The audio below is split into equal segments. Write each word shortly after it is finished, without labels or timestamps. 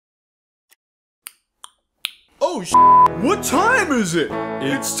Oh, what time is it?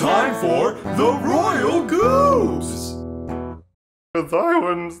 It's time for the Royal Goobs! Cause I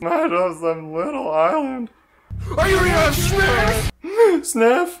wouldn't snatch up some little island. Are you gonna smash?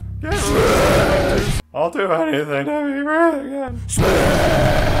 Sniff? Smash! I'll do anything to be right again.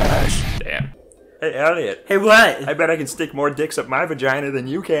 Smash! Damn. Hey, Elliot. Hey, what? I bet I can stick more dicks up my vagina than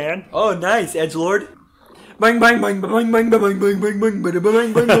you can. Oh, nice, edgelord. Bang, bang, bang, bang, bang, bang, bang, bang, bang, bang, bang,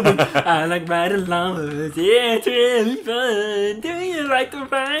 bang, bang, bang. I like riding llamas. Yeah, it's really fun. Do you like to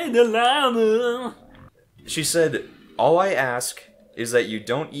ride the llama? She said, all I ask is that you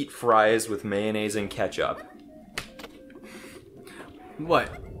don't eat fries with mayonnaise and ketchup.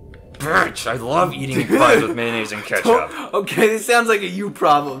 What? Bitch, I love eating fries with mayonnaise and ketchup. Okay, this sounds like a you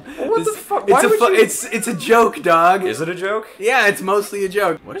problem. What the fuck? Why would you? It's a joke, dog. Is it a joke? Yeah, it's mostly a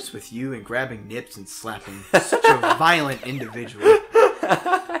joke. What is with you and grabbing nips and slapping? Such a violent individual.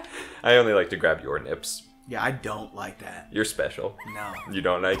 I only like to grab your nips. Yeah, I don't like that. You're special. No. You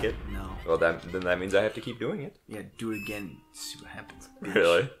don't like it? No. Well, then that means I have to keep doing it. Yeah, do it again. See what happens. Bitch.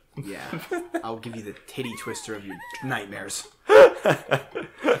 Really? Yeah. I'll give you the titty twister of your nightmares.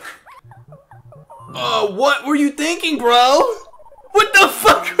 What were you thinking, bro? What the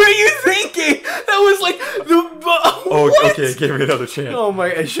fuck were you thinking? That was like the. Oh, what? okay. Give me another chance. Oh my!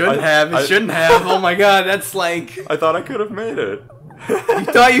 It shouldn't have. It shouldn't have. Oh my god, that's like. I thought I could have made it. You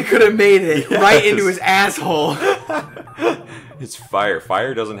thought you could have made it Yes. right into his asshole. It's fire.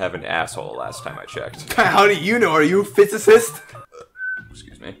 Fire doesn't have an asshole. Last time I checked. How do you know? Are you a physicist?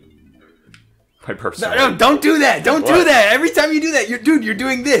 Excuse me. My personal. No, don't do that. Don't do that. Every time you do that, you're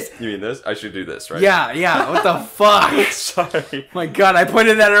doing this. You mean this? I should do this, right? Yeah. What the fuck? Sorry. My god, I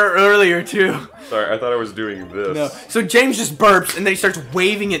pointed that out earlier too. Sorry, I thought I was doing this. No. So James just burps and then he starts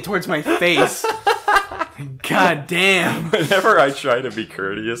waving it towards my face. God damn. Whenever I try to be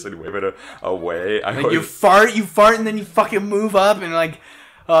courteous and wave it away, I always... You fart, and then you fucking move up and like,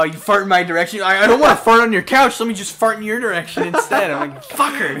 you fart in my direction. I don't want to fart on your couch. Let me just fart in your direction instead. I'm like,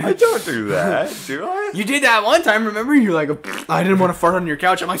 fucker. I don't do that, do I? You did that one time, remember? You're like, I didn't want to fart on your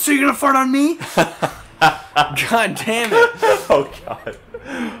couch. I'm like, so you're gonna fart on me? God damn it. Oh, God.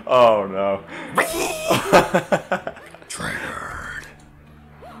 Oh, no. Triggered.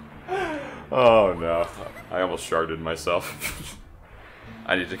 Oh, no. I almost sharded myself.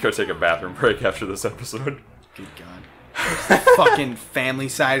 I need to go take a bathroom break after this episode. Good God. Fucking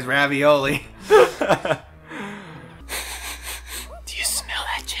family-sized ravioli. Do you smell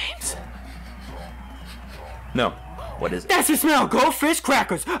that, James? No. What is it? That's the smell. Goldfish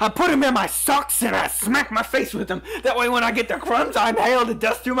crackers. I put them in my socks and I smack my face with them. That way when I get the crumbs, I inhale the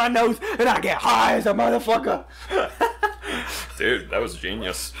dust through my nose and I get high as a motherfucker. Dude, that was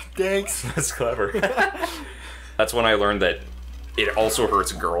genius. Thanks. That's clever. That's when I learned that it also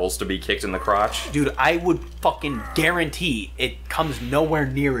hurts girls to be kicked in the crotch. Dude, I would fucking guarantee it comes nowhere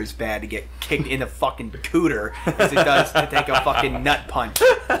near as bad to get kicked in the fucking cooter as it does to take a fucking nut punch.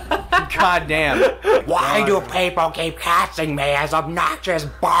 God damn. Why do people keep casting me as obnoxious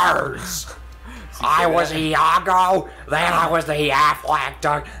birds? I was Iago, then I was the Affleck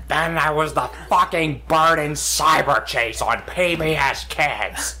duck, then I was the fucking bird in Cyber Chase on PBS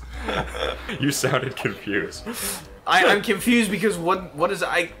Kids. You sounded confused. I'm confused because what is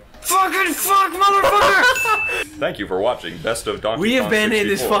I fucking fuck, motherfucker! Thank you for watching Best of Donkey Kong 64. We have been in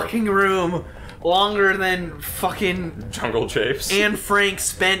this fucking room longer than fucking Jungle Japes. Anne Frank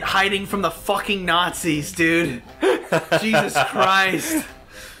spent hiding from the fucking Nazis, dude. Jesus Christ.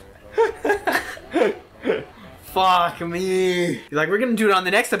 Fuck me. You're like, we're gonna do it on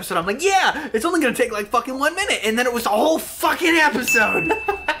the next episode. I'm like, yeah, it's only gonna take like fucking 1 minute. And then it was a whole fucking episode. You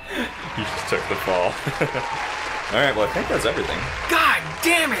just took the fall. Alright, well I think that's everything. God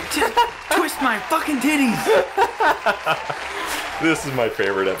damn it. Just twist my fucking titties. This is my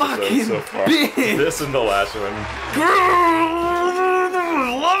favorite episode Fucking so far. bitch. This and the last one.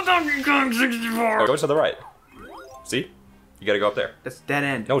 Love Donkey Kong 64. Oh, go to the right. See? You gotta go up there. That's dead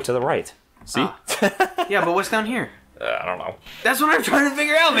end. No, to the right. See? Yeah, but what's down here? I don't know. That's what I'm trying to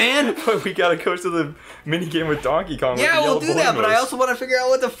figure out, man. But we gotta go to the minigame with Donkey Kong. Yeah, we'll do that, but I also want to figure out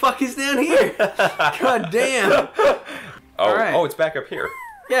what the fuck is down here. God damn. Oh, right. oh, it's back up here.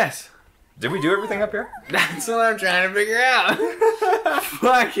 Yes. Did we do everything up here? That's what I'm trying to figure out.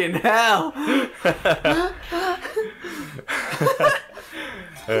 Fucking hell.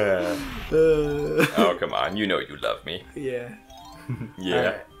 Oh, come on. You know you love me. Yeah.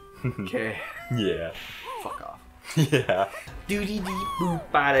 Yeah. Okay. Yeah. Fuck off. Yeah. Doody dee boop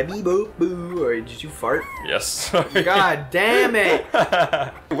bada bee boop boo. Or did you fart? Yes. God damn it.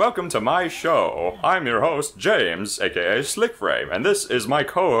 Welcome to my show. I'm your host, James, aka Slickframe, and this is my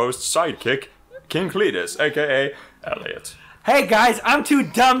co-host, sidekick, King Cletus, aka Elliot. Hey guys, I'm too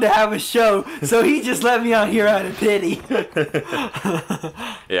dumb to have a show, so he just let me on here out of pity.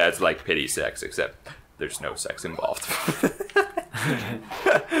 Yeah, it's like pity sex, except there's no sex involved.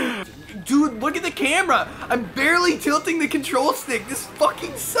 Dude, look at the camera. I'm barely tilting the control stick. This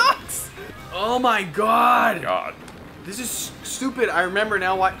fucking sucks. Oh my god. God. This is stupid. I remember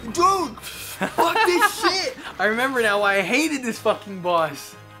now why. Dude, fuck this shit. I remember now why I hated this fucking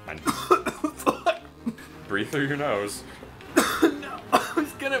boss. Fuck. Breathe through your nose. No, I was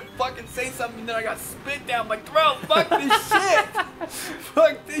gonna fucking say something, then I got spit down my throat. Fuck this shit.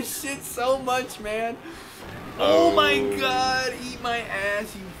 Fuck this shit so much, man. Oh my god, eat my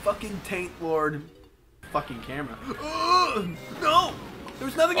ass, you fucking taint lord. Fucking camera. Ugh, no,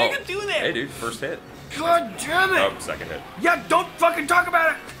 there's nothing I can do there. Hey, dude, first hit. God damn it. Oh, second hit. Yeah, don't fucking talk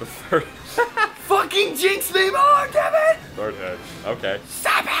about it. The third. Fucking jinx me more, damn it. Third hit. Okay.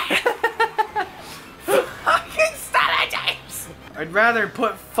 Stop it. Fucking stop it, James. I'd rather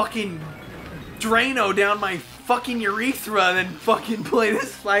put fucking Drano down my fucking urethra than fucking play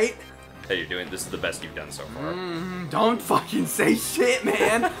this fight. Hey, you're doing this is the best you've done so far. Don't fucking say shit,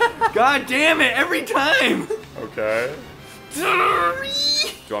 man. God damn it, every time. Okay. Do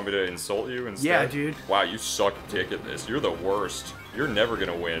you want me to insult you instead? Yeah, dude. Wow, you suck dick at this. You're the worst. You're never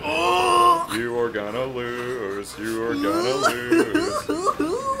gonna win. You are gonna lose. You are gonna lose.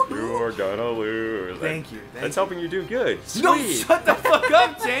 You are gonna lose. Thank you. That's helping you do good. Sweet. No, shut the fuck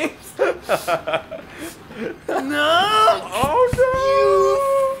up, James. No. Oh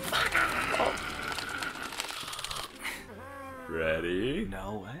no. Ready?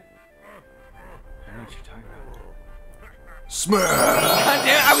 No, what? I don't know what you're talking about. Smash! God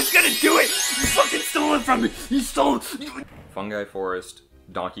damn, I was gonna do it! You fucking stole it from me! You stole it! Fungi Forest,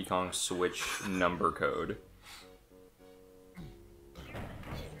 Donkey Kong Switch number code.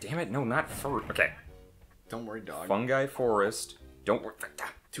 Damn it, no, not first. Okay. Don't worry, dog. Fungi Forest, don't worry.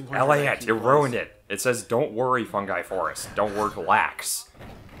 200 Elliot, you IQ ruined it. It says, don't worry, Fungi Forest. Don't worry, relax.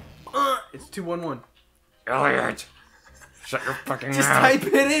 It's 211. Elliot! Shut your fucking Just mouth. type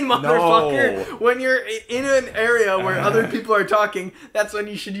it in, motherfucker! No. When you're in an area where other people are talking, that's when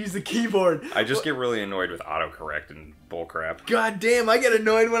you should use the keyboard. I just get really annoyed with autocorrect and bullcrap. God damn, I get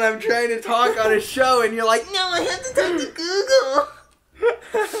annoyed when I'm trying to talk on a show and you're like, no, I have to talk to Google!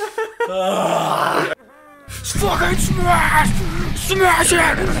 Fucking smash! Smash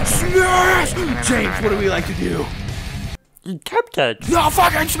it! Smash! James, what do we like to do? Eat cupcakes. No,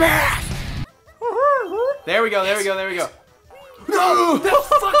 fucking smash! There we go, there we go, there we go. No! That's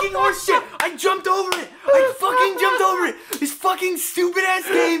fucking horse shit! I jumped over it! I fucking jumped over it! This fucking stupid ass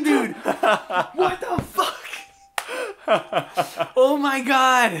game, dude! What the fuck? Oh my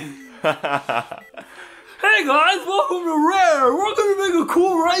god! Hey guys, welcome to Rare. We're gonna make a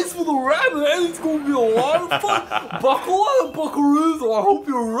cool race for the rabbit, and it's gonna be a lot of fun. Buckle up, buckaroos. I hope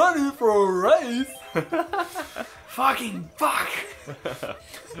you're ready for a race. Fucking fuck!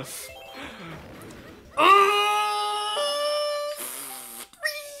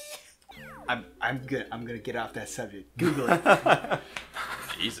 I'm good. I'm gonna get off that subject. Google it.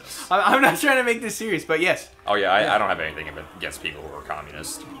 Jesus. I'm not trying to make this serious, but yes. Oh yeah, I don't have anything against people who are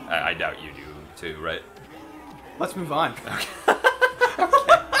communist. I doubt you do too, right? Let's move on.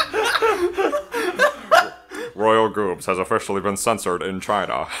 Royal Goobs has officially been censored in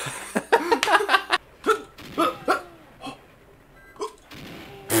China.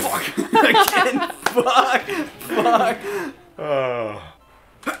 Fuck. Again. Fuck. Fuck.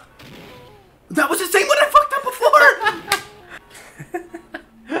 That was the same one I fucked up before!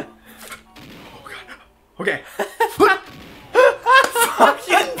 Oh god. Okay.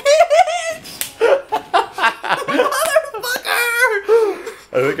 Fucking bitch! Motherfucker!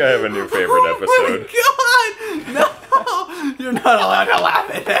 I think I have a new favorite episode. Oh my god! No! You're not allowed to laugh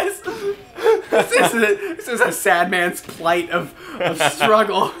at this. This is a sad man's plight of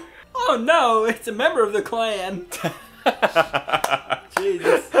struggle. Oh no, it's a member of the clan.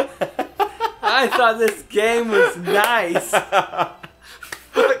 Jesus. I thought this game was nice.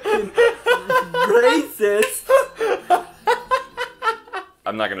 Fucking racist.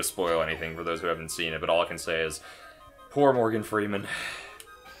 I'm not gonna spoil anything for those who haven't seen it, but all I can say is, poor Morgan Freeman.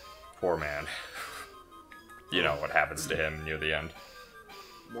 Poor man. You know what happens to him near the end.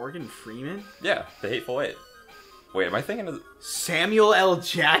 Morgan Freeman? Yeah, the Hateful Eight. Wait, am I thinking of... Samuel L.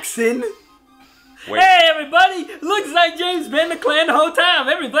 Jackson? Wait, Hey everybody, looks like James been the clan the whole time.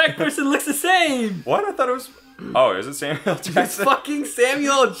 Every black person looks the same. what? I thought it was... Oh, is it Samuel L. It's Jackson? fucking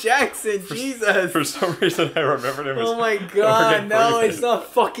Samuel L. Jackson, Jesus. For some reason, I remembered him as Oh my god, Morgan no, Freeman. it's not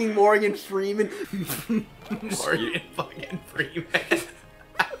fucking Morgan Freeman. Morgan fucking Freeman.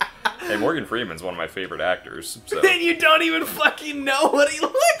 Hey, Morgan Freeman's one of my favorite actors. So. Then you don't even fucking know what he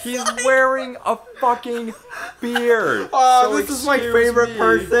looks He's like. wearing a fucking beard. So This is my excuse favorite me.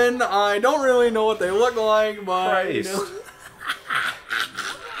 person. I don't really know what they look like, but you Christ. know.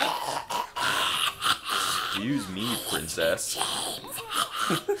 Excuse me, princess.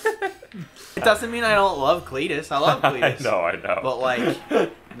 It doesn't mean I don't love Cletus. I love Cletus. I know. But like,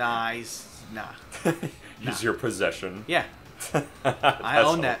 nah. He's your possession. Yeah. I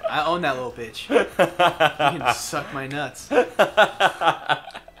own that. I own that little bitch. You can suck my nuts.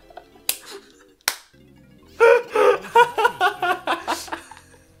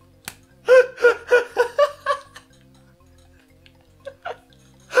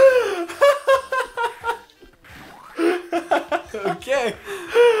 Okay.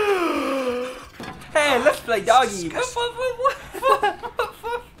 Hey, let's play doggy. That's what's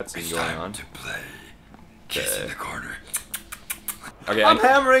going on. Kiss in the corner. Okay, I'm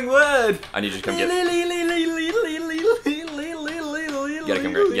hammering wood. I need you to come get. You gotta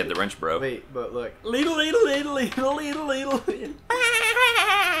come get the wrench, bro. Wait, but look.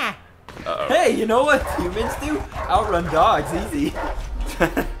 Uh-oh. Hey, you know what humans do? Outrun dogs, easy.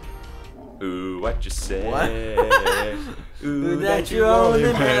 Ooh, what you say? What? Ooh, that you only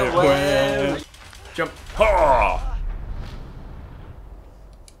meant well. Jump. Ha!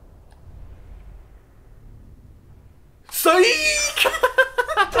 Psych!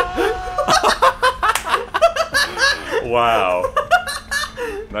 Wow.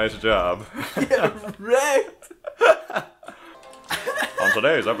 Nice job. Wrecked. On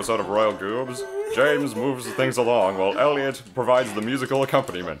today's episode of Royal Goobs, James moves things along while Elliot provides the musical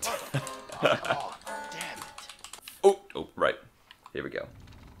accompaniment. Oh, right. Here we go.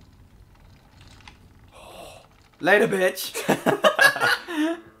 Later, bitch.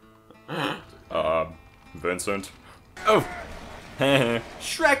 Vincent. Oh.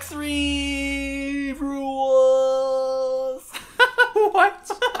 Shrek 3 rules. What?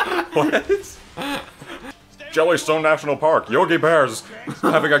 What? Jellystone National Park. Yogi Bear's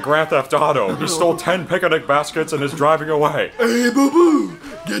having a Grand Theft Auto. He stole 10 picnic baskets and is driving away. Hey, boo-boo,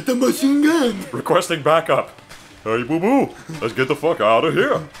 get the machine gun. Requesting backup. Hey, boo-boo, let's get the fuck out of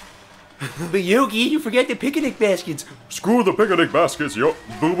here. But Yogi, you forget the picnic baskets. Screw the picnic baskets, yo.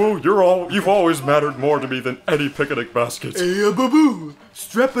 Boo-boo, you've always mattered more to me than any picnic baskets. Hey, boo-boo,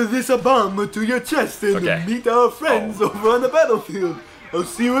 strap this bomb to your chest and Okay. meet our friends over on the battlefield. I'll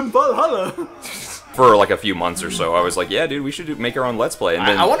see you in Valhalla. For like a few months or so, I was like, yeah, dude, we should make our own Let's Play. And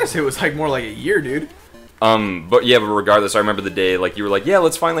then, I want to say it was like more like a year, dude. but regardless, I remember the day, like, you were like, yeah,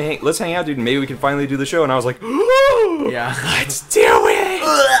 let's hang out, dude, and maybe we can finally do the show. And I was like, Yeah. let's do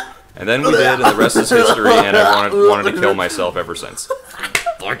it! And then we did, and the rest is history, and I wanted to kill myself ever since.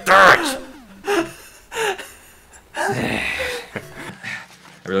 Like that! I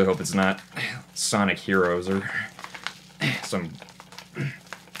really hope it's not Sonic Heroes or some...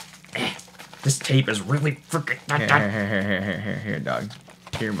 This tape is really freaking... Here, dog.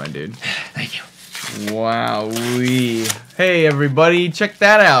 Here, my dude. Thank you. Wow-wee. Hey, everybody, check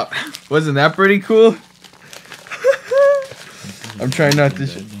that out. Wasn't that pretty cool? I'm trying not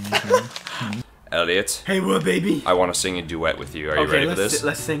to... Elliot, Hey, what, baby? I want to sing a duet with you. Are you ready for this?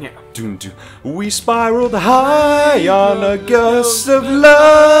 Let's sing it. Doom, doom. We spiraled high on a gust of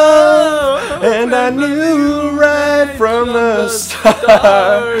love, and I knew right from the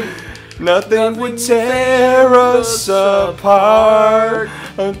start nothing would tear us apart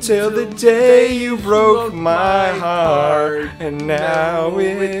until the day you broke my heart, and now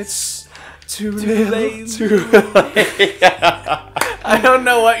it's too late. Too late. I don't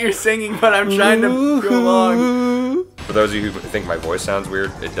know what you're singing, but I'm trying to go along. For those of you who think my voice sounds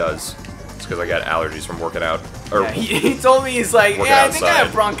weird, it does. It's because I got allergies from working out. Or He told me, he's like, Working yeah, I think I have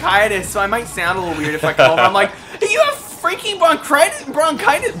outside. bronchitis, so I might sound a little weird if I come over. I'm like, you have freaking bronchitis? You're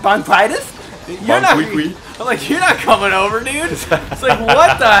not. Bronchitis? I'm like, you're not coming over, dude. It's like,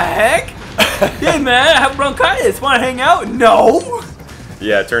 what the heck? Hey, man, I have bronchitis. Want to hang out? No.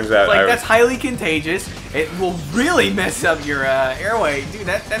 yeah, it turns out Like, that's highly contagious. It will really mess up your airway. Dude,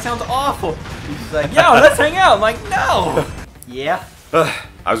 that sounds awful. He's like, Yo, let's hang out. I'm like, no. yeah.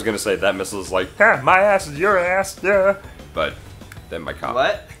 I was gonna say that missile's like, my ass is your ass, yeah. But then my cop.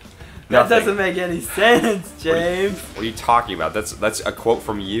 What? That Nothing. doesn't make any sense, James. What are you talking about? That's a quote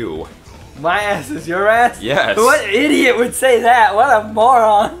from you. My ass is your ass? Yes. What idiot would say that? What a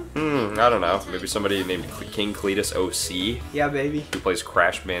moron. I don't know. Maybe somebody named King Cletus OC Yeah, baby. who plays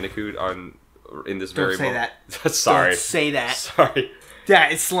Crash Bandicoot in this very say moment. that. Sorry. Don't say that. Sorry.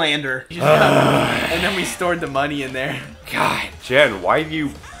 That is slander. And then we stored the money in there. God, Jen, why do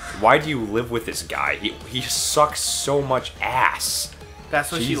you live with this guy? He sucks so much ass.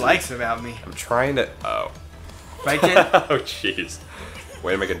 That's what she Jesus. likes about me. I'm trying to. Oh. Right, Jen? Oh, jeez.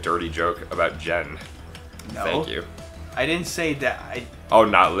 Way to make a dirty joke about Jen. No. Thank you. I didn't say that. Oh,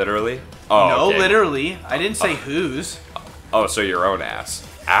 not literally? Oh, No, okay. literally. I didn't say whose. Oh, so your own ass.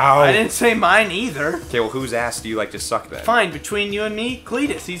 Ow. I didn't say mine either. Okay, well, whose ass do you like to suck then? Fine, between you and me,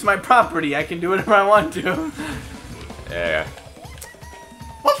 Cletus. He's my property. I can do whatever I want to. Yeah.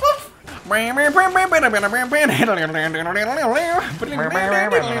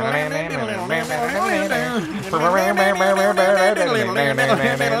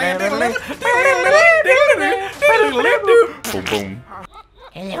 Boom, boom.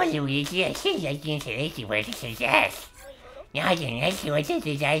 Hello, Luigi. I see that the installation works success. Now the next what this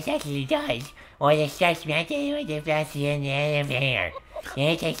device actually does, or the starts mounted with the faster in the elevator. Then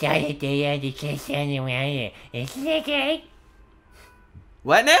it takes all the data to just send around it. Isn't that great?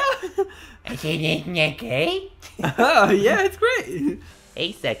 What now? I said, isn't that great? Oh, yeah, it's great.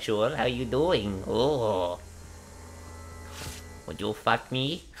 Asexual, how you doing? Oh. Would you fuck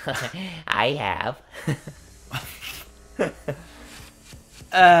me? I have.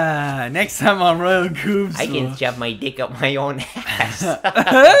 Next time on Royal Goobs. I can shove my dick up my own ass.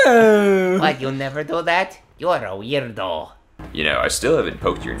 Oh. What, you'll never do that? You're a weirdo. You know, I still haven't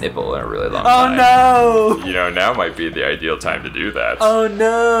poked your nipple in a really long Oh time. no! You know, now might be the ideal time to do that. Oh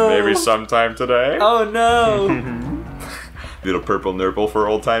no! Maybe sometime today? Oh no! Little purple nurple for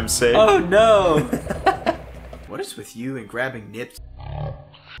old time's sake. Oh no! What is with you and grabbing nips?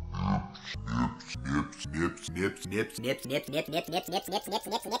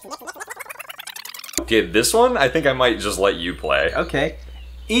 Okay, this one, I think I might just let you play. Okay.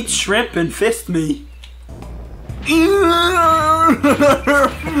 Eat shrimp and fist me.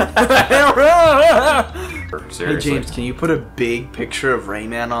 Seriously. Hey James, can you put a big picture of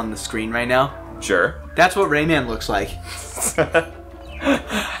Rayman on the screen right now? Sure. That's what Rayman looks like.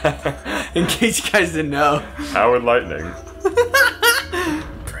 In case you guys didn't know. How enlightening.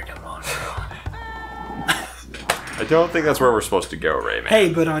 I don't think that's where we're supposed to go, Rayman.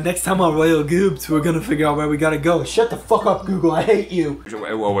 Hey, but next time on Royal Goobs, we're gonna figure out where we gotta go. Shut the fuck up, Google. I hate you.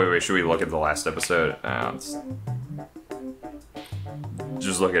 Wait. Should we look at the last episode?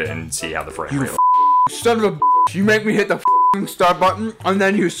 Just look at it and see how the frame rate. Son of a bitch, you make me hit the start button and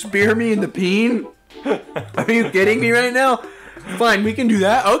then you spear me in the peen? Are you kidding me right now? Fine, we can do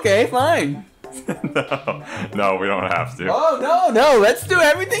that. Okay, fine. No, we don't have to. Oh, no, let's do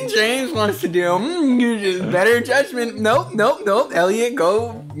everything James wants to do. You just better judgment. Nope. Elliot,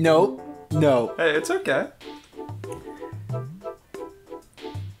 go. Nope. No. Hey, it's okay.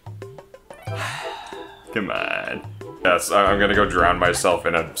 Come on. Yes, I'm gonna go drown myself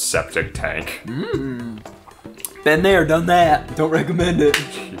in a septic tank. Been there, done that. Don't recommend it.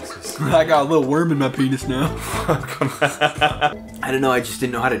 Jesus. I got a little worm in my penis now. Come on. I don't know, I just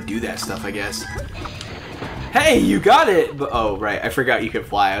didn't know how to do that stuff, I guess. Hey, you got it! But, oh, right, I forgot you could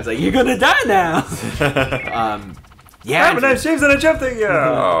fly. I was like, you're gonna die now! Yeah. My name's James and I jumped at you!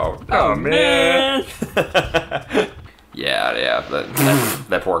 Oh, man. Yeah,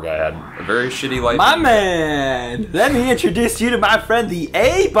 that poor guy had a very shitty life. My man! Let me introduce you to my friend, the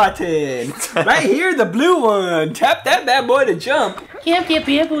A button! Right here, the blue one! Tap that bad boy to jump! Jump,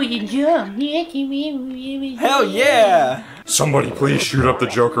 and jump. Hell yeah! Somebody please shoot up the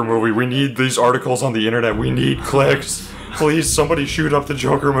Joker movie. We need these articles on the internet. We need clicks. Please, somebody shoot up the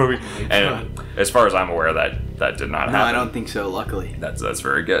Joker movie. And as far as I'm aware, that did not happen. No, I don't think so, luckily. That's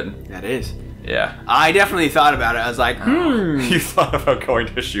very good. That is. Yeah. I definitely thought about it. I was like, You thought about going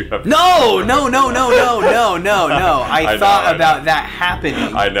to shoot up? No! I thought about that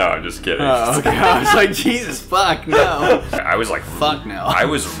happening. I know. I'm just kidding. Oh, okay. I was like, Jesus, fuck, no. I was like, Fuck no. I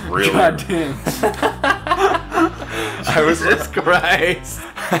was really. God damn. I was. Jesus Christ.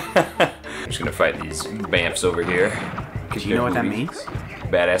 I'm just gonna fight these bamps over here. Do you know what that means?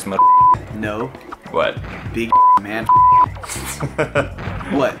 Badass mother. No. What? Big man.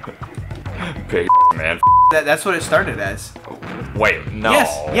 What? Big man. That's what it started as. Wait, no.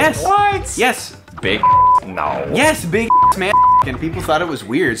 Yes. What? Yes. Big. No. Yes, big man. And people thought it was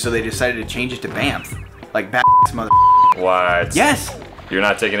weird, so they decided to change it to Bamf. Like bad mother. What? Yes. You're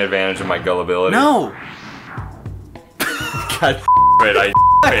not taking advantage of my gullibility. No. God. Wait, I.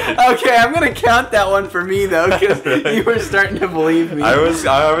 Okay, I'm gonna count that one for me though, because you were starting to believe me. I was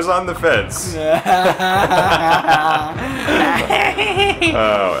on the fence.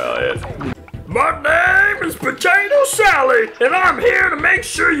 Oh, Elliot. My name is Potato Salad, and I'm here to make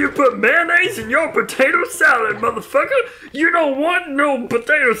sure you put mayonnaise in your potato salad, motherfucker. You don't want no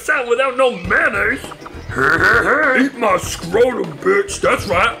potato salad without no mayonnaise. Eat my scrotum, bitch. That's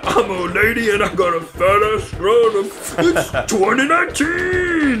right. I'm a lady and I got a fat ass scrotum. It's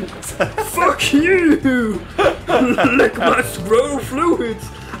 2019. Fuck you. Lick my scrotum fluids.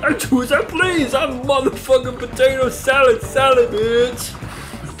 I do as I please. I'm motherfucking potato salad, bitch.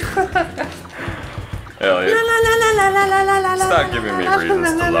 Hell yeah. Stop giving me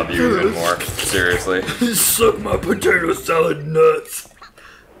reasons to love you even more. Seriously. Suck my potato salad nuts.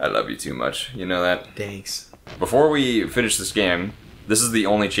 I love you too much. You know that? Thanks. Before we finish this game, this is the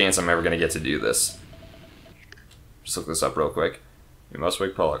only chance I'm ever going to get to do this. Just look this up real quick. You must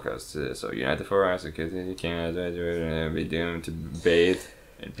wake Holocaust. So unite the 4 eyes because you can't be doomed to bathe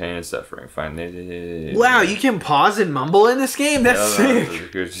in pain and suffering. Find Wow, you can pause and mumble in this game? That's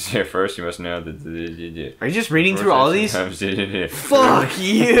sick. First, you must know that. Are you just reading through all these? Fuck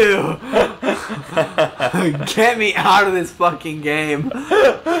you! Get me out of this fucking game.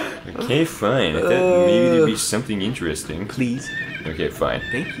 Okay, fine. I thought maybe there'd be something interesting. Please. Okay, fine.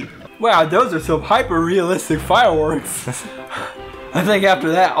 Thank you. Wow, those are some hyper-realistic fireworks. I think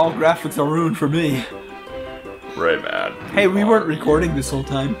after that, all graphics are ruined for me. Rayman. Hey, we weren't recording this whole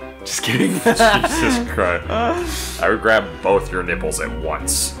time. Just kidding. Jesus Christ. I would grab both your nipples at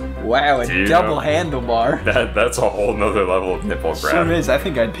once. Wow, a Do you double know? handlebar. That's a whole nother level of nipple grab. Sure is. I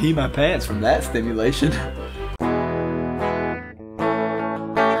think I'd pee my pants from that stimulation.